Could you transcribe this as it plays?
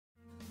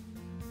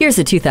Here's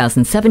a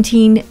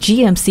 2017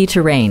 GMC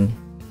Terrain.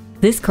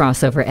 This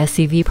crossover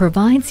SUV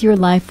provides your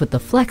life with the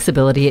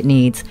flexibility it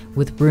needs,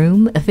 with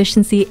room,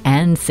 efficiency,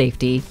 and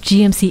safety.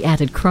 GMC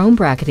added chrome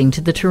bracketing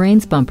to the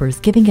Terrain's bumpers,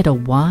 giving it a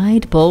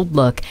wide, bold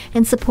look,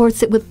 and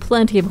supports it with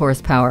plenty of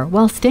horsepower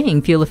while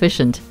staying fuel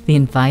efficient. The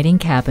inviting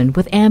cabin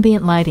with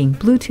ambient lighting,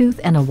 Bluetooth,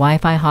 and a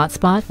Wi-Fi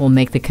hotspot will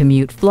make the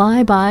commute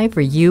fly by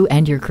for you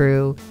and your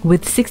crew.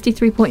 With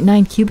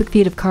 63.9 cubic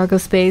feet of cargo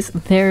space,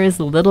 there is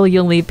little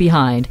you'll leave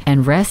behind,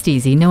 and rest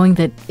easy knowing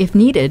that, if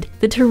needed,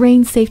 the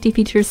Terrain safety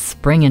features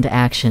spring into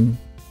action.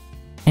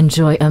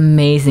 Enjoy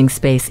amazing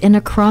space in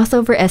a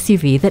crossover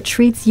SUV that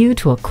treats you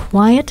to a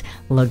quiet,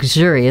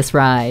 luxurious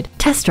ride.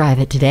 Test drive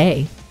it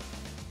today.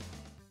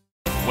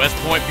 West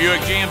Point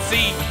Buick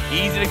GMC,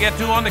 easy to get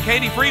to on the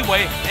Katy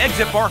Freeway.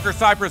 Exit Barker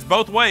Cypress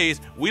both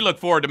ways. We look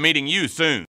forward to meeting you soon.